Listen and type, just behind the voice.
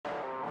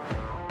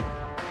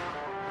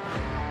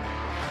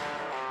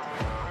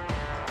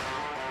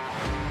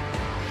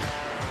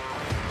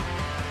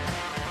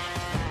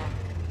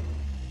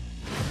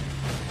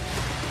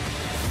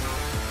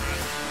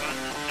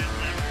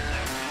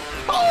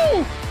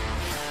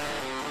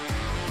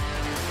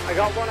I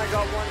got one. I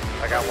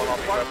got one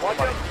on me. Watch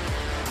out.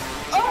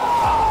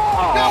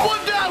 Oh! No,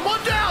 one down!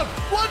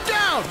 One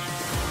down!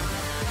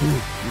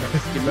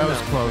 That was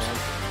close.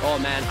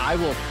 Oh man, I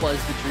will fuzz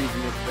the trees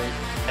in this thing.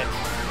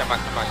 Come on,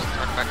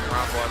 turn back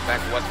around, going back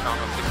westbound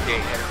on 68,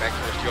 headed back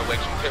towards Joe Lake.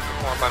 Hit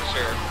performed by the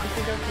sheriff.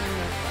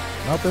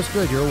 Nope, that's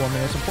good. You're a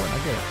woman. It's important. I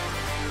get it.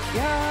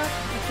 Yeah,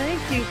 thank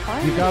you.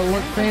 Finally, You gotta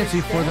look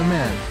fancy for the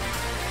men.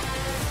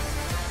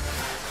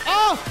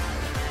 Oh!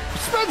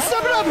 Spend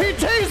 7 up! He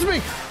tased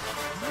me!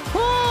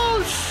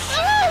 Oh,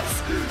 shit!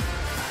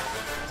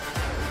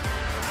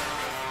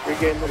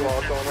 Regain the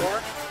wall, going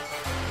on.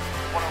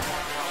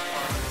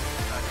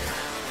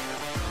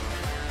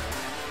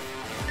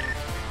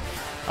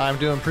 I'm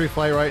doing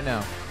pre-flight right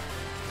now. 10-4,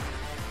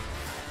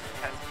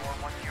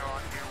 1 0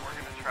 on here. We're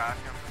gonna track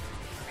him.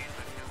 Speeds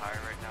are too high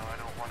right now. I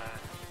don't want to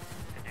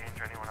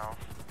endanger anyone else.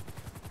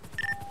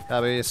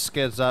 Copy.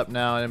 Skids up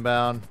now,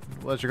 inbound.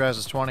 What's your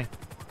guys' 20?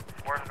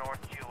 We're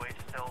north QH,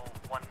 still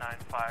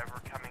 195.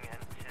 We're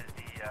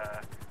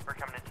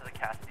coming into the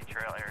Cassidy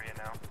Trail area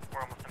now.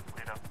 We're almost in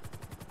Toledo.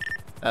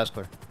 That's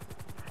clear.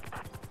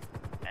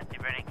 And be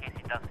ready in case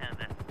he does hit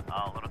this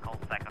little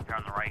cul-de-sac up here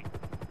on the right.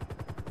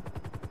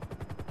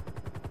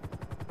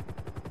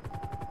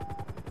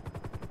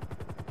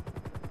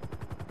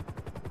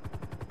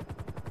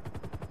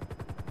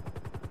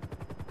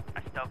 I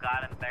still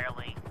got him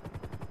barely.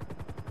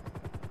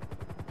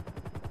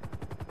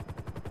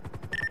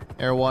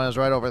 Air 1 is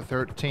right over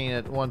 13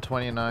 at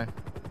 129.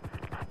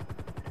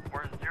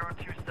 We're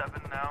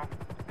 027 now,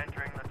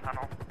 entering the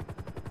tunnel.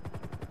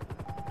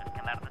 Just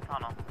come out of the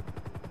tunnel.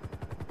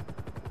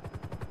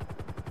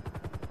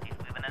 He's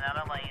moving in and out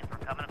of lanes.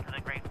 We're coming up to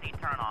the Great Sea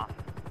turnoff.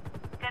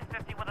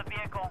 1050 with a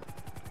vehicle.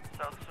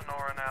 South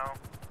Sonora now,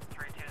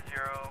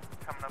 320,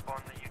 coming up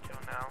on the U2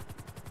 now.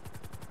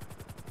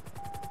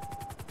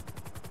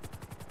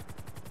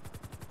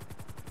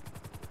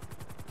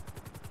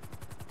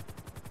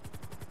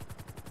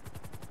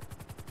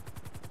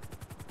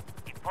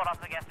 He pulled off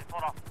the gas. He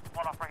pulled off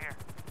right here.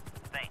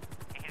 Stay.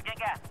 He's getting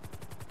gas.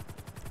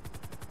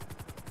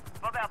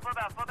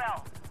 Full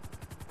bell.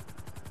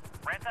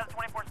 Ran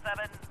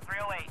 24/7,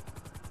 308.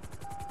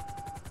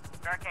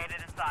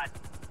 Barricaded inside.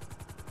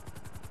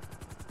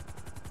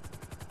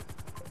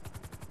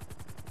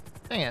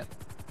 Dang it.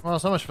 Well,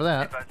 so much for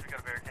that. Advise, we got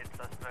a barricade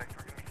suspect.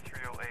 We're gonna be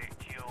 308,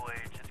 GOH.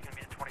 It's gonna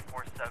be a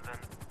 24/7.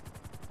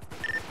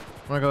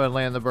 I'm gonna go ahead and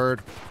land the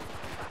bird.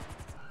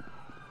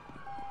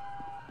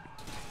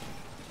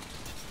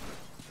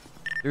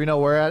 Do we know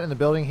where at in the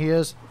building he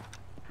is?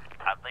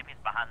 I believe he's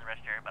behind the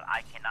rest area, but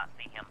I cannot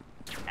see him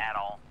at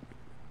all.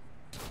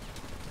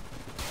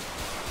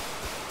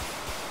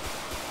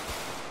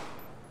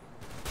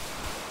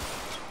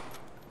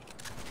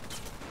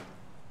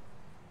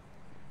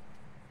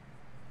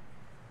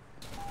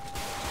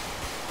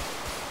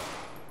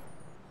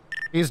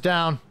 He's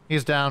down.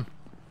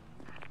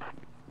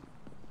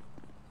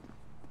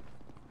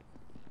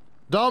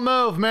 Don't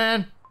move,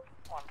 man.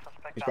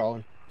 He's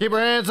crawling. Keep your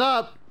hands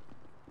up.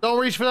 Don't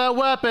reach for that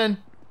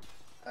weapon.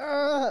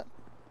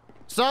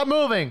 Stop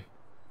moving.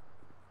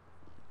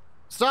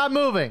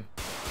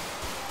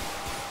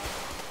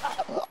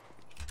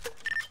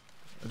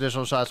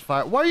 Additional shots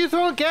fired. What are you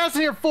throwing gas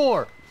in here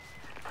for?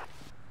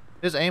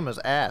 His aim is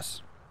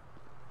ass.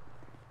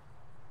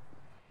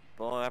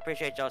 Boy, I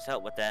appreciate y'all's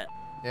help with that.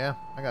 Yeah,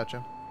 I got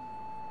you.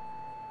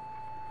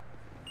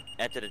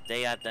 After the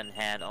day I've done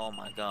had, oh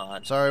my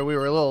god. Sorry we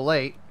were a little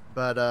late,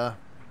 but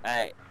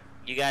Alright,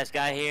 you guys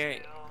got here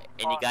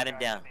and you got him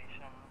down.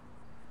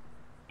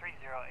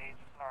 308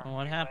 Well,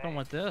 what happened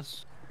with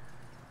this?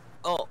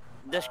 Oh,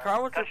 this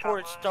car was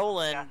reported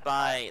stolen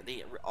by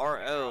the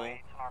RO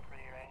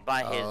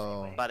by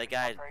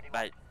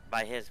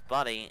his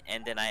buddy,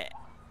 and then I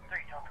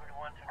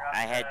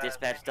had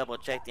dispatch double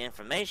check the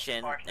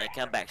information and it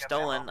come back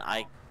stolen.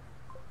 I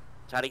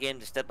tried to get him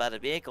to step out of the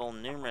vehicle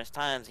numerous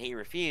times. He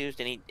refused,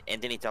 and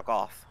then he took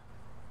off.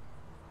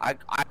 I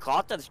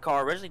clocked this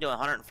car originally doing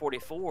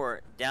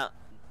 144 down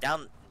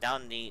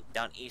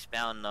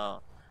eastbound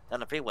down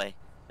the freeway,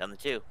 down the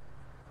 2.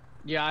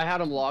 Yeah, I had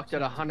him locked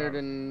at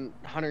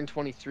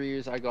 123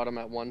 as I got him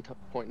at one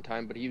point in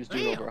time, but he was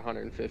doing over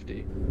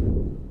 150.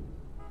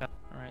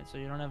 Alright, so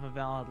you don't have a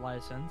valid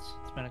license.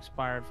 It's been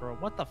expired for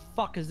what the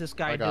fuck is this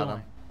guy I got doing?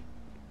 him.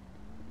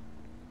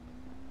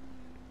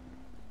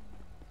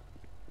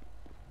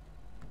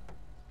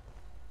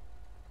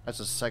 That's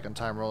the second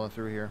time rolling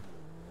through here.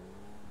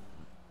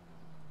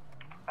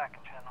 Back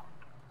in channel.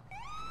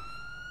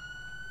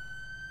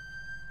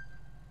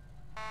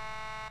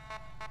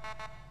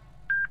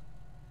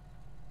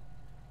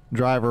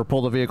 Driver,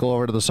 pull the vehicle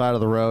over to the side of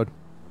the road.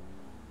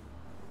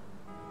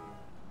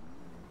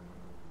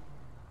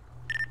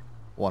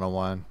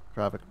 101,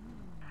 traffic.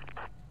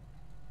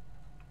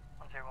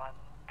 101,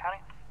 county.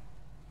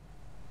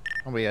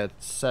 We had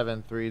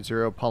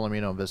 730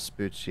 Palomino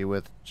Vespucci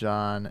with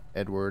John,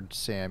 Edward,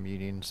 Sam.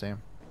 Union,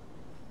 Sam.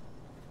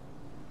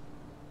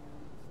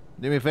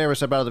 Do me a favor,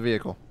 step out of the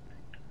vehicle.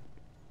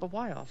 But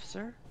why,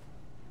 officer?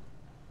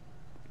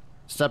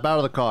 Step out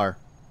of the car.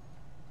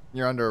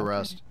 You're under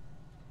arrest.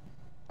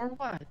 Or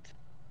what?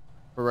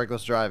 For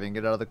reckless driving.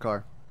 Get out of the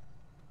car.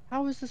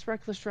 How is this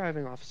reckless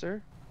driving,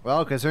 officer?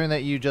 Well, considering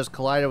that you just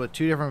collided with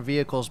 2 different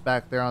vehicles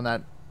back there on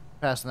that,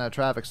 passing that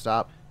traffic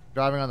stop,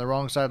 driving on the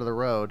wrong side of the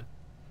road.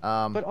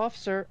 But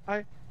officer,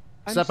 I'm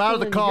step out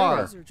of the still in car.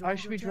 Europe. I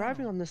should be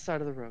driving on this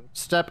side of the road.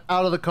 Step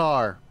out of the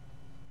car.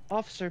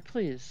 Officer,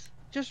 please,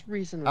 just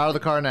reason with Out of the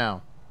me. car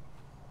now.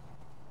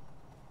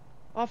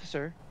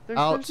 Officer,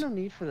 Out. there's no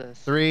need for this.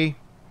 3,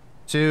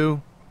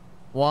 2,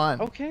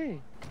 1.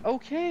 Okay,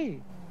 okay.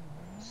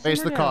 Face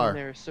Simmer the down car.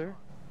 there, sir.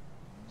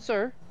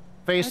 Sir,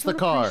 Face I the don't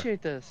car.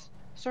 appreciate this.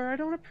 Sir, I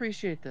don't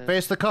appreciate this.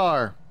 Face the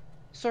car.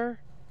 Sir,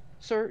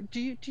 do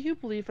you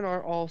believe in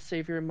our all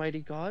savior and mighty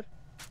God?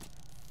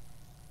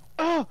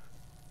 Oh,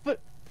 but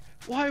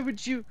why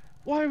would you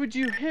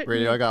hit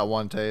Radio, me? I got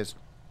 1 tased.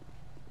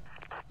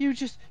 You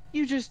just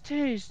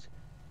tased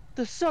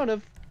the Son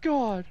of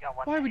God.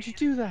 Why would you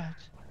do that?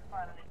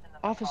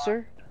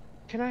 Officer,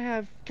 can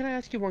I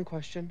ask you one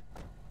question?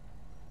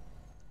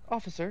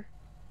 Officer,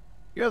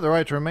 You have the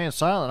right to remain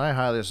silent. I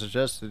highly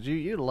suggest that you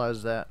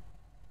utilize that.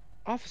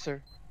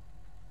 officer,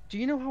 do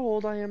you know how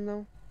old I am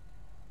though?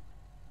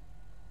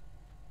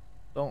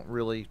 Don't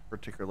really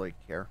particularly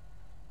care.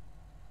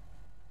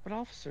 But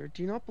officer,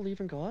 do you not believe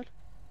in God?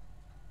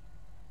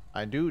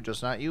 I do,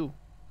 just not you.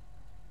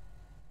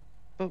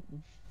 But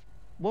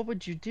what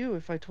would you do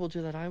if I told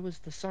you that I was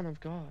the Son of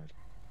God?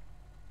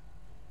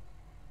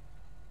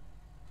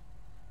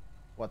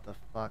 What the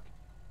fuck?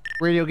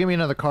 Radio, give me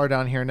another car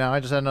down here now. I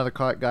just had another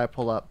guy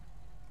pull up.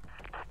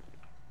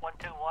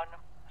 121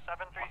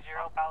 730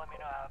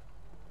 Palomino Ave.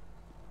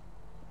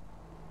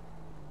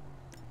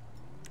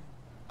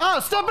 Oh,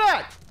 step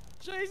back!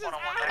 Jesus!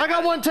 I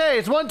got 1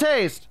 tased, 1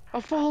 tased. A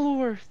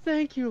follower,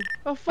 thank you.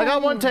 A I follower.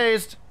 got 1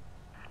 tased.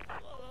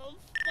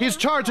 He's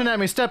charging at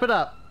me. Step it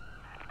up.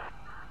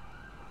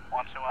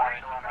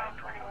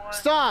 121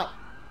 Stop!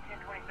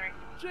 1023.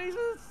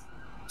 Jesus!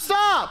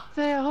 Stop!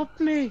 Help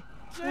me.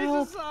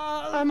 Help. Jesus!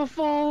 I'm a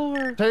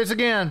follower. Tase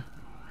again.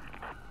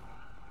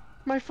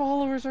 My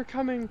followers are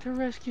coming to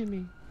rescue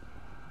me.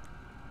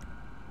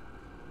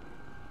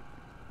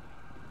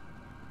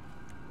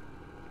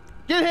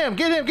 Get him!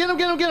 Get him! Get him!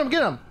 Get him! Get him!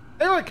 Get him!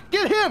 Eric,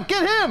 get him!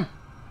 Get him!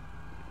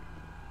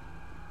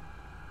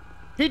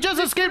 He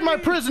just escaped my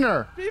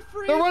prisoner. Be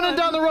free, They're running man.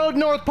 down the road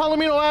north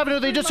Palomino Avenue.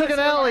 They just took an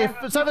alley at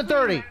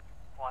 7:30.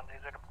 1 days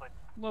are complete.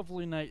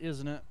 Lovely night,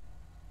 isn't it?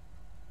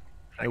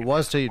 It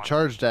was till you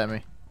charged at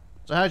me.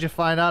 So how'd you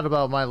find out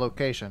about my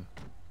location?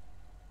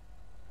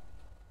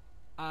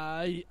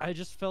 I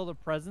just felt a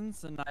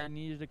presence and I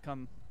needed to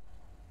come.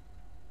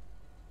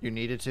 You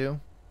needed to?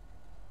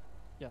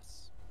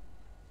 Yes.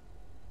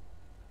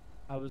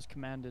 I was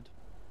commanded.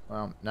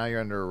 Well, now you're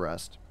under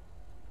arrest.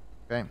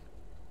 Okay.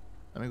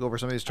 Let me go over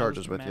some of these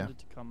charges with you. commanded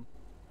to come.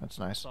 That's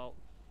nice. So,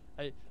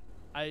 I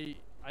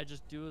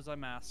just do as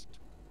I'm asked.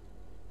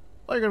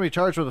 Well, you're going to be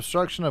charged with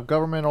obstruction of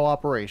governmental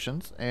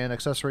operations and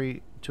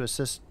accessory to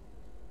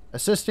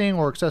assisting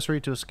or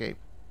accessory to escape.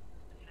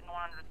 Is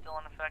 100 still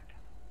in effect?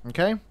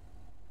 Okay?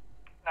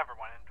 Never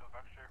went into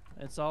effect,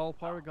 sir. It's all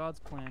part of God's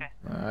plan.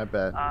 Okay. I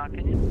bet.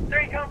 Can you?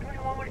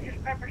 321 with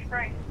just pepper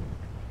spray.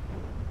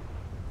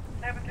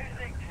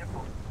 726.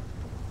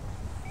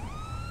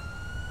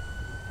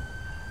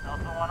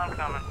 Also one, I'm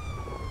coming.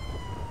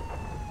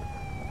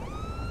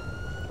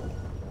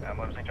 I'm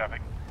losing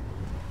traffic.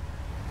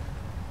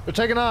 They're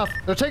taking off.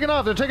 They're taking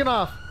off. They're taking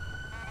off.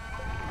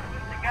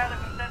 The guy that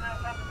was sitting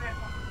outside the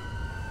vehicle.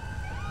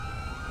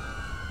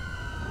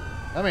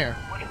 Come here.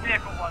 Which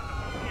vehicle was it?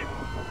 Which vehicle?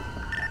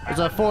 There's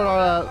a Ford.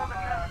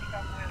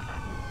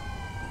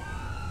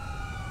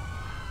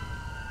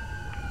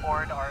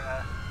 Ford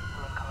RS,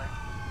 blue in color.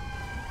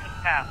 Just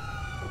passed.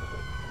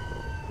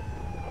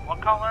 What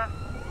color?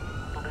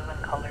 Blue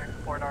in color,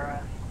 Ford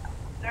RS.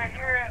 They're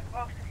here at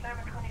post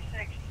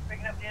 726. He's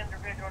picking up the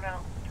individual now.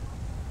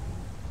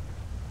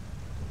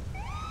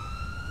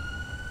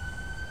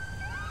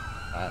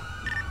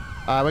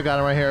 Alright, we got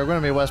him right here. We're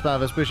going to be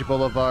westbound Vespucci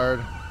Boulevard,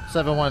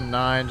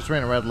 719. Just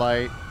ran a red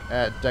light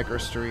at Decker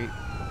Street.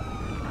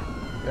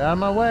 Get out of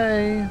my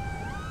way.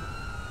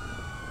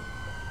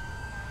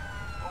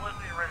 What was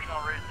the original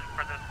reason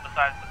for this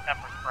besides the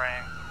pepper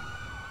spraying?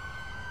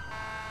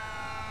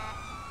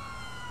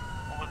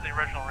 What was the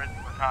original reason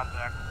for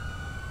contact?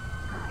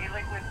 He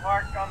was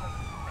parked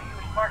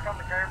on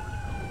the curb.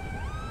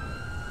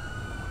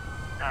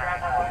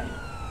 Alright.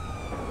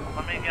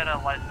 Let me get a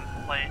license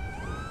plate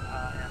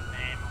and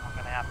name. We're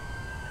gonna have to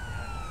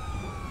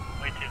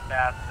way too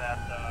fast at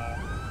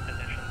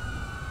position.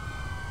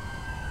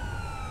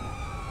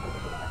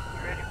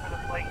 You ready for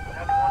the plate?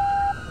 Everyone?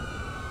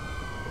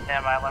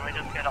 Stand by, let me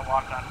just get it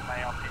locked onto my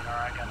LPR.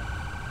 I got it.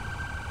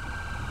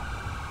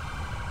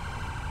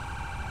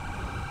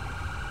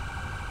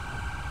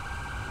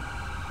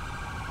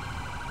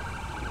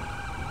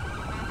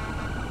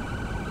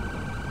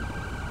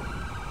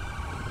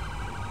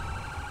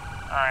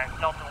 Alright,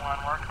 Delta 1,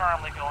 we're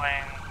currently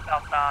going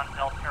southbound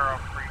Del Toro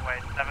Freeway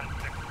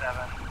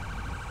 767.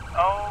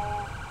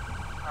 Oh,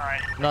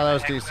 alright. No, that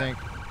was desync.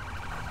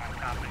 Alright,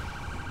 copy.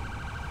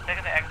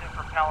 taking the exit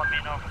for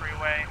Palomino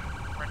Freeway.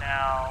 We're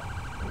now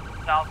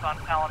south on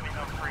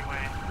Palomino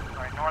Freeway.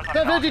 Sorry, north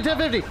on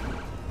 1050, 1050.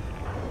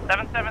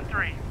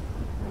 773.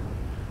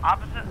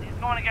 Opposite, he's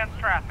going against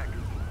traffic.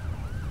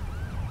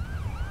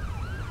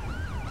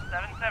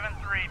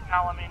 773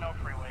 Palomino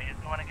Freeway. He's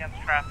going against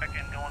traffic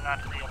and going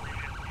onto the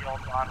Elysian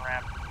Fields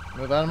on-ramp.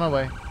 Move out of my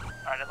way.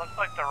 Alright, it looks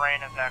like the rain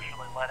is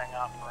actually letting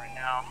up right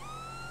now.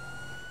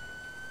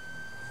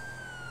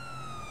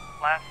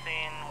 Last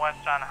seen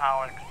west on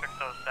Howard,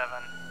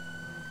 607.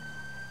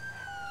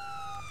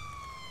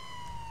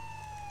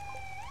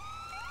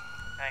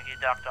 I think he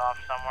ducked off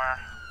somewhere.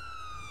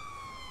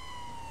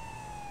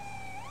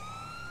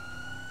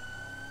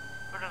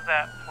 Who does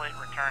that plate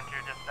return to,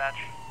 dispatch?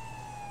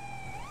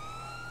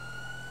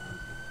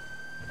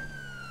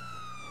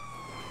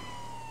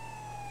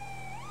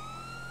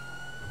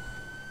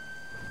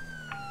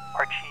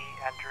 Archie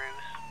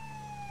Andrews.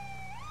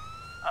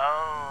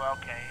 Oh,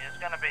 okay.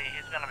 He's gonna be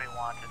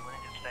wanted. We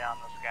need to stay on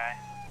this guy.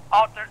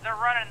 Oh, they're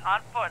running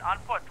on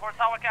foot towards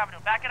Hawick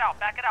Avenue. Back it out,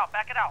 back it out,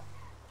 back it out.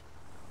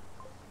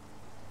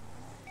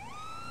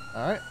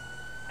 All right.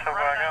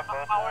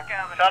 Hawick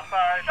Avenue. Shots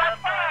fired.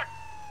 Shots fired.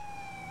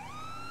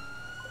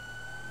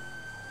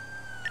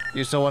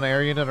 You still want to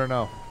air unit or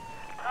no?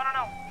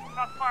 No.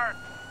 Shots fired.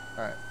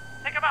 All right.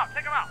 Take him out.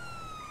 Take him out.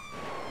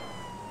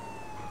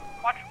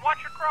 Watch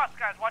your cross,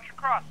 guys. Watch your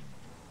cross.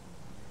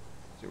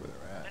 See where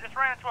they're at. They just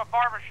ran into a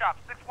barber shop.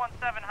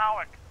 617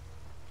 Hawick.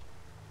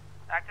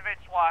 Activate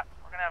SWAT.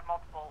 We're gonna have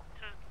multiple,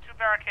 two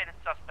barricaded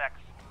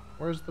suspects.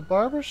 Where's the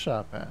barber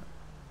shop at?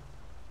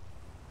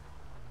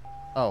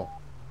 Oh.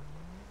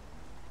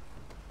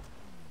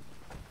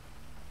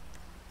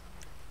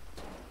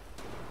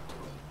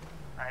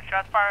 Alright,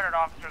 shots fired at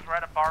officers. We're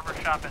at a barber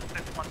shop at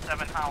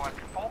 617 Hawick.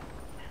 Oh.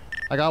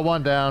 I got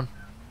one down.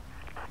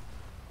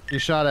 He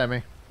shot at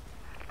me.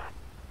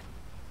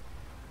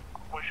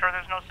 We sure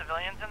there's no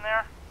civilians in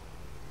there?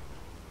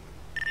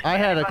 I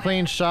had a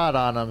clean shot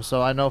on him,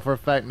 so I know for a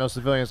fact no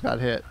civilians got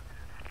hit.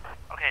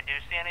 Okay, do you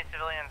see any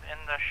civilians in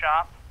the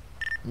shop?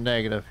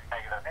 Negative.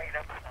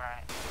 Negative.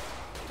 Alright.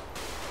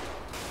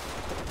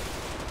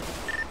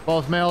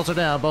 Both males are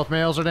down. Both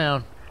males are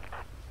down.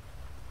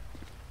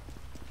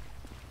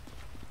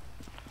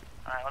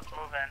 Alright, let's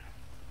move in.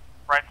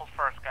 Rifles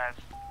first, guys.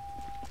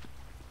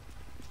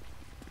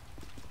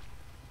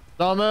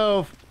 Don't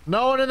move.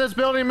 No one in this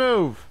building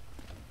move.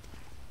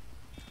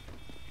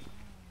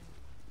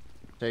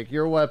 Take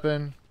your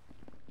weapon.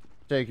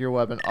 Take your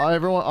weapon.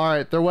 Everyone, all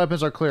right, their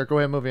weapons are clear. Go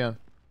ahead and move in.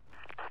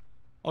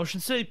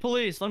 Ocean City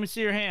Police, let me see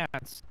your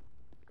hands.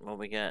 What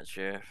we got,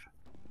 Sheriff?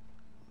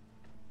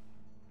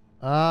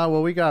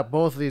 Well, we got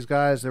both of these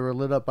guys. They were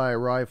lit up by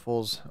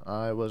rifles.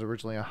 It was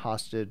originally a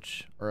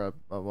hostage, or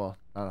well,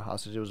 not a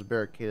hostage. It was a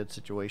barricaded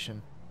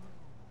situation.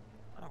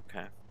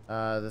 Okay.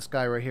 This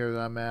guy right here that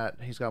I'm at,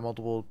 he's got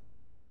multiple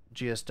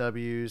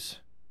GSWs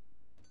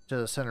to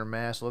the center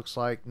mass. Looks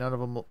like none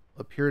of them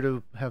appear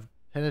to have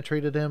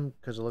penetrated him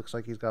because it looks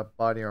like he's got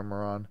body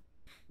armor on.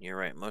 You're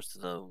right. Most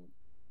of the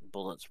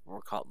bullets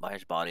were caught by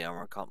his body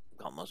armor. Caught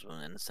most of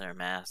them in the center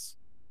mass.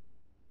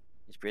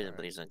 He's breathing,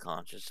 but he's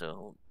unconscious.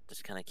 So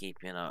just kind of keep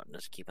an eye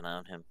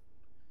on him.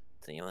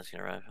 The ambulance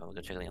gonna arrive. I'll go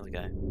check on the other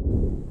guy.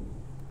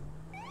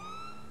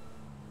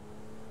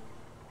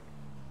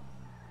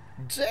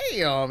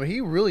 Damn,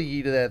 he really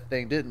yeeted that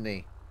thing, didn't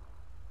he?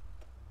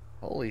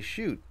 Holy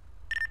shoot.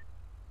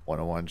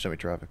 101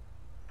 semi-traffic.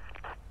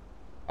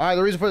 Alright,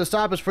 the reason for the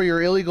stop is for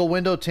your illegal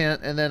window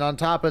tint, and then on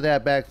top of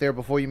that, back there,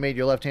 before you made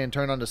your left-hand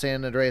turn onto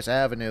San Andreas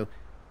Avenue,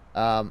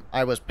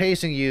 I was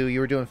pacing you. You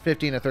were doing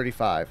 15 to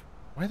 35.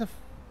 Why the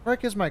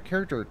frick is my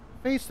character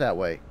faced that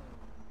way?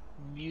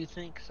 You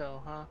think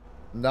so, huh?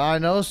 No, I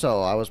know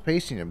so. I was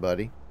pacing him,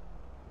 buddy.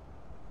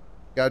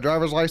 Got a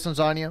driver's license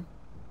on you?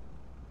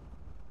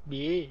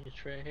 Yeah,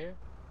 it's right here.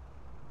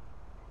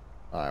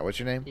 Alright, what's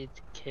your name?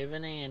 It's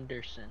Kevin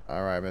Anderson.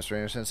 Alright, Mr.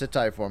 Anderson, sit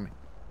tight for me.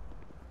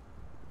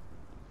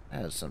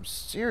 That is some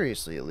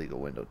seriously illegal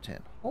window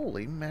tint.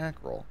 Holy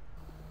mackerel.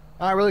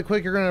 Alright, really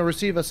quick, you're going to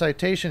receive a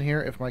citation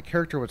here. If my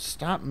character would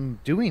stop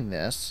doing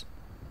this.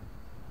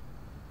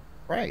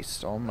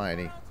 Christ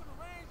almighty.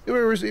 You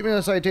were receiving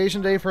a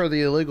citation today for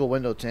the illegal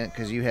window tint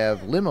because you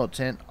have limo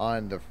tint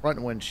on the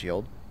front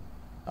windshield.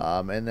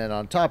 And then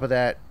on top of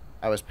that,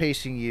 I was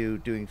pacing you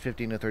doing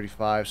 15 to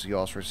 35, so you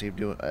also received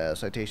a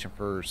citation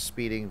for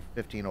speeding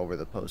 15 over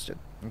the posted.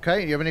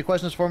 Okay, you have any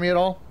questions for me at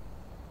all?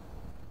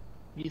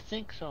 You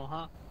think so,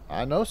 huh?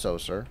 I know so,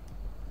 sir.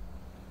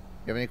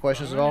 You have any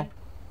questions at all?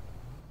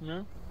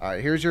 No.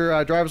 Alright, here's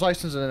your driver's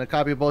license and then a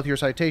copy of both your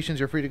citations.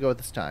 You're free to go at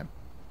this time.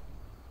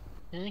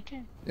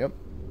 Okay. Yep.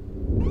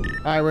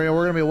 Alright, we're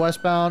going to be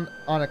westbound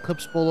on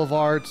Eclipse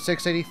Boulevard,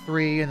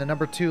 683 in the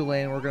number 2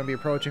 lane. We're going to be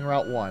approaching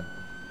Route 1.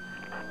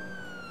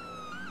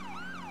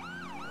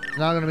 It's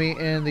now going to be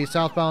in the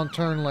southbound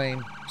turn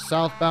lane,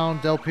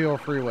 southbound Del Pio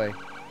Freeway.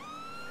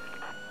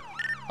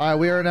 Alright,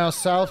 we are now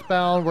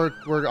southbound.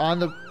 We're on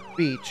the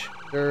beach.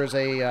 There's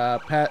a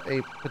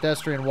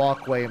pedestrian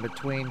walkway in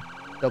between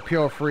Del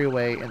Pio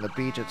Freeway and the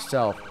beach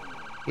itself.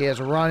 He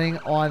is running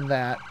on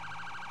that.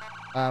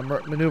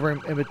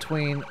 maneuvering in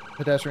between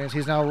pedestrians.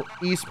 He's now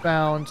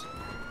eastbound.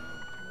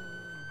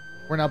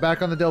 We're now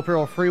back on the Del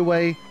Perro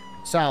Freeway,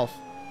 south.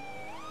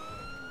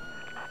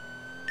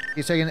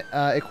 He's taking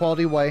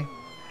Equality Way.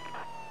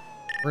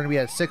 We're going to be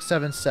at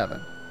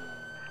 677.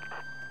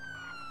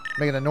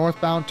 Making a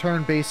northbound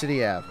turn, Bay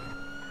City Ave.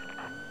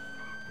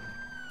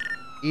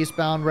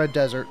 Eastbound Red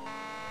Desert.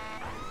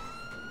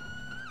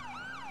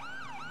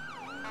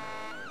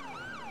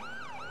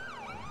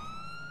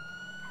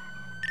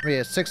 We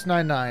at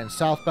 699,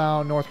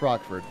 southbound North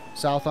Rockford.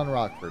 South on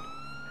Rockford.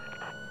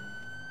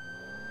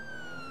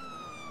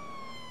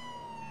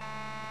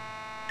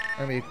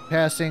 We're going to be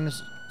passing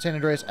San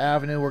Andreas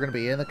Avenue. We're going to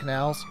be in the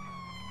canals.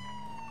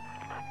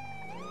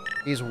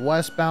 He's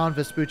westbound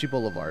Vespucci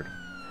Boulevard.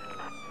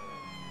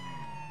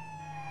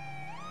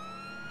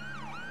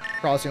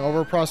 Crossing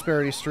over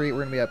Prosperity Street. We're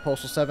going to be at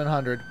Postal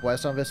 700,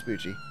 west on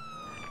Vespucci.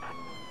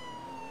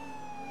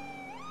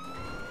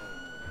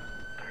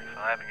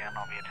 35 again,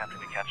 I'll be attempting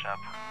to catch up.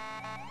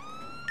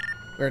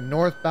 We're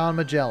northbound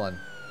Magellan.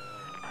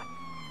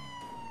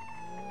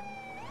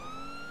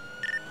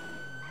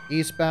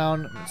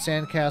 Eastbound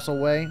Sandcastle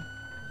Way.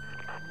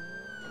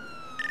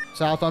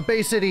 South on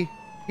Bay City.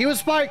 He was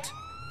spiked!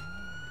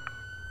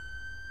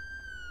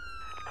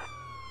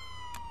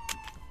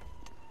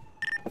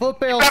 Foot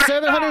bail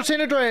 700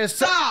 San Andreas.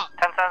 Stop!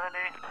 1070.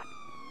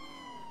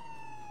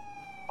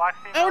 Black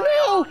Sea Oh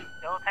no!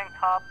 Yellow tank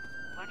top,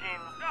 blue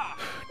jeans.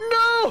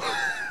 No!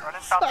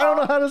 Running I don't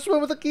know southbound. how to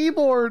swim with a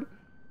keyboard.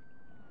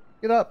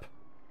 Get up.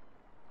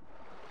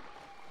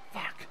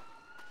 Fuck.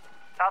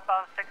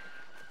 Southbound 6.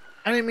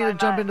 I didn't mean to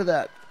jump into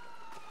that.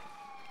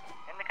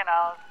 In the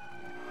canals.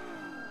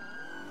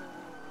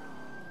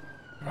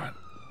 Come on.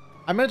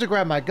 I meant to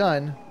grab my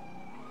gun.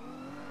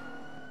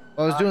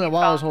 I was doing it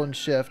while I was holding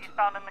shift.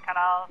 Eastbound in the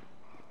canals.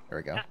 There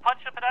we go. Just punch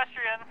a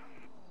pedestrian.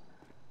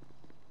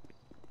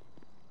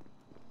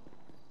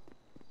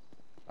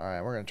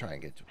 Alright, we're gonna try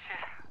and get to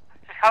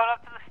She's coming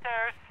up to the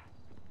stairs.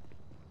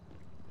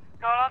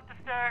 Going up the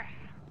stairs.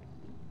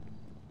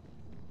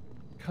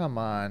 Come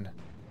on.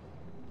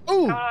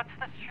 Ooh! Going up to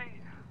the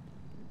street.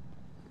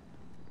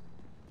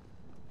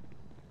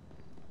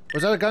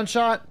 Was that a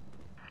gunshot?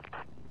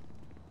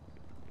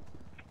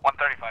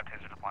 135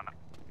 taser deployment.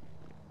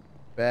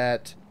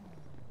 Bet.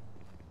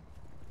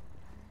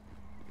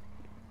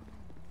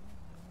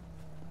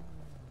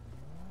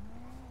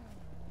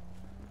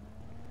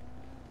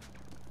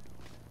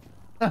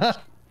 South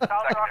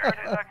Rockford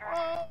is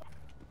Decker.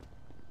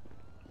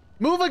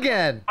 Move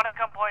again! One at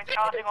gunpoint,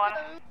 challenging one.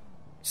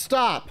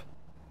 Stop!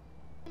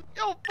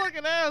 Yo,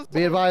 fucking ass.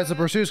 Be advised, the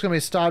pursuit's gonna be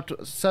stopped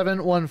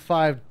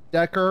 715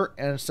 Decker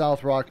and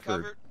South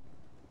Rockford. Covered.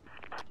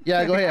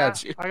 Yeah, go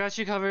ahead. I got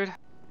you covered.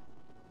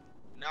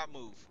 Not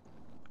move.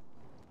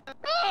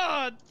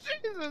 Oh,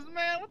 Jesus,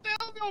 man. What the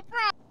hell's your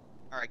problem?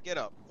 All right, get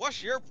up.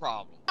 What's your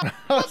problem? I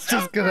was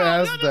just gonna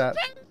ask that.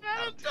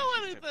 I didn't do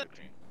anything.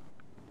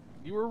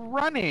 You were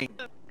running.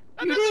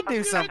 I You just- did do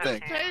you something.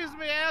 just tased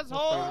me,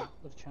 asshole.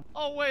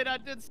 Oh, wait, I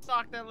did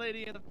sock that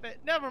lady in the face.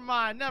 Never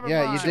mind, never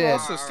Yeah, mind. you did.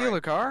 Also steal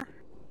a car?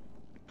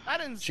 I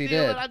didn't She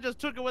steal did. it. I just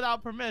took it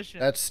without permission.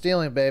 That's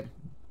stealing, babe.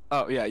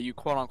 Oh yeah, you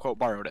quote unquote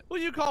borrowed it. Who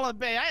you calling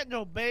babe? I ain't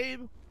no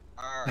babe.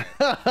 All right.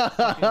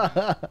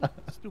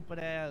 Stupid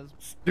ass.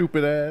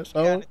 Stupid ass.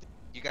 Oh.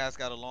 You guys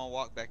got a long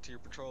walk back to your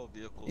patrol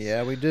vehicles.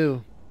 Yeah, we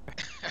do.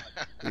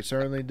 We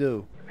certainly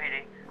do.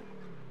 Repeating.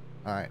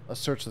 Alright,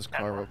 let's search this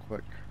car real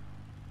quick.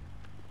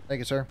 Thank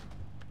you, sir.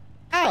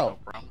 Ow!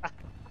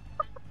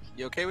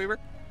 You okay, Weaver?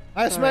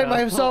 I smacked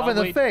myself in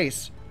the wait.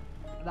 face.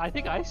 I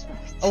think I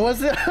smashed. Oh,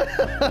 was it?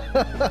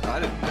 I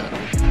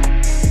didn't know.